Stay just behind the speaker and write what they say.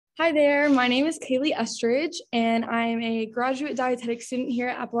Hi there, my name is Kaylee Estridge, and I'm a graduate dietetic student here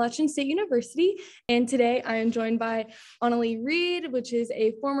at Appalachian State University. And today I am joined by Annalie Reed, which is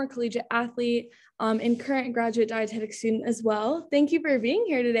a former collegiate athlete and current graduate dietetic student as well. Thank you for being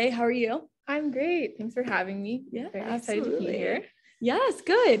here today. How are you? I'm great. Thanks for having me. Yeah, Very absolutely. excited to be here. Yes,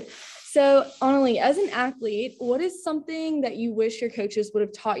 good. So, Annalie, as an athlete, what is something that you wish your coaches would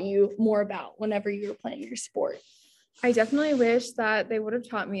have taught you more about whenever you were playing your sport? I definitely wish that they would have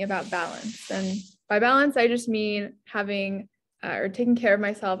taught me about balance. And by balance, I just mean having or taking care of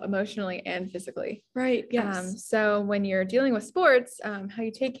myself emotionally and physically. Right. Yes. So when you're dealing with sports, how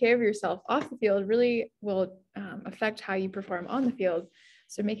you take care of yourself off the field really will affect how you perform on the field.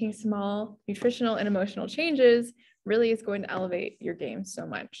 So making small nutritional and emotional changes really is going to elevate your game so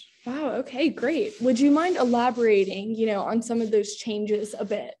much. Wow. Okay, great. Would you mind elaborating, on some of those changes a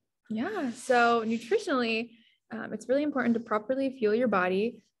bit? Yeah. So nutritionally, it's really important to properly fuel your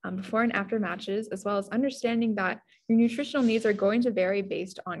body before and after matches, as well as understanding that your nutritional needs are going to vary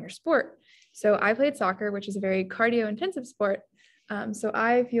based on your sport. So I played soccer, which is a very cardio intensive sport. So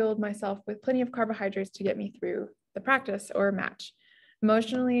I fueled myself with plenty of carbohydrates to get me through the practice or match.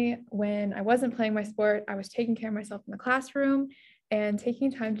 Emotionally, when I wasn't playing my sport, I was taking care of myself in the classroom and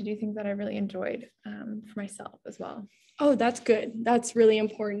taking time to do things that I really enjoyed for myself as well. Oh, that's good. That's really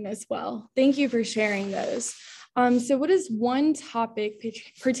important as well. Thank you for sharing those. So what is one topic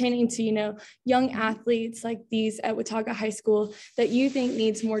pertaining to, young athletes like these at Watauga High School that you think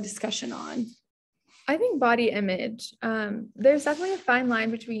needs more discussion on? I think body image. There's definitely a fine line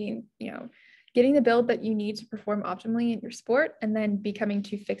between, getting the build that you need to perform optimally in your sport and then becoming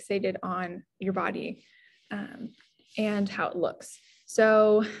too fixated on your body and how it looks.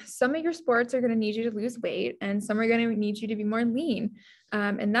 So some of your sports are going to need you to lose weight and some are going to need you to be more lean.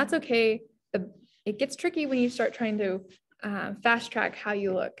 And that's okay. It gets tricky when you start trying to fast track how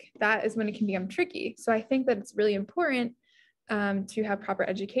you look. That is when it can become tricky. So I think that it's really important to have proper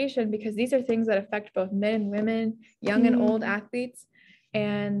education because these are things that affect both men and women, young and old athletes.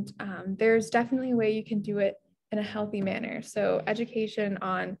 And there's definitely a way you can do it in a healthy manner. So education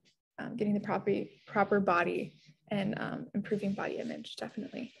on getting the proper body and improving body image,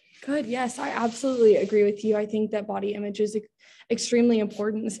 definitely. Good. Yes, I absolutely agree with you. I think that body image is extremely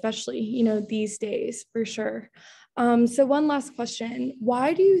important, especially, these days for sure. So one last question.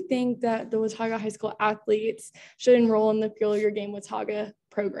 Why do you think that the Watauga High School athletes should enroll in the Fuel Your Game Watauga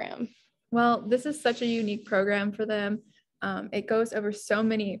program? Well, this is such a unique program for them. It goes over so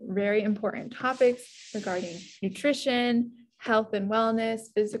many very important topics regarding nutrition, health and wellness,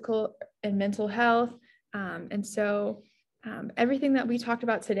 physical and mental health. And so everything that we talked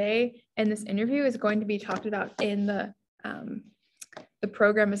about today in this interview is going to be talked about in the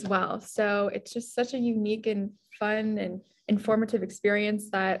program as well. So it's just such a unique and fun and informative experience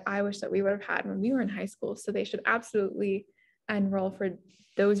that I wish that we would have had when we were in high school. So they should absolutely enroll for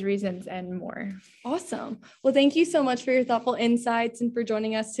those reasons and more. Awesome. Well, thank you so much for your thoughtful insights and for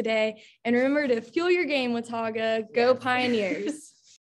joining us today. And remember to fuel your game, Watauga. Go Pioneers.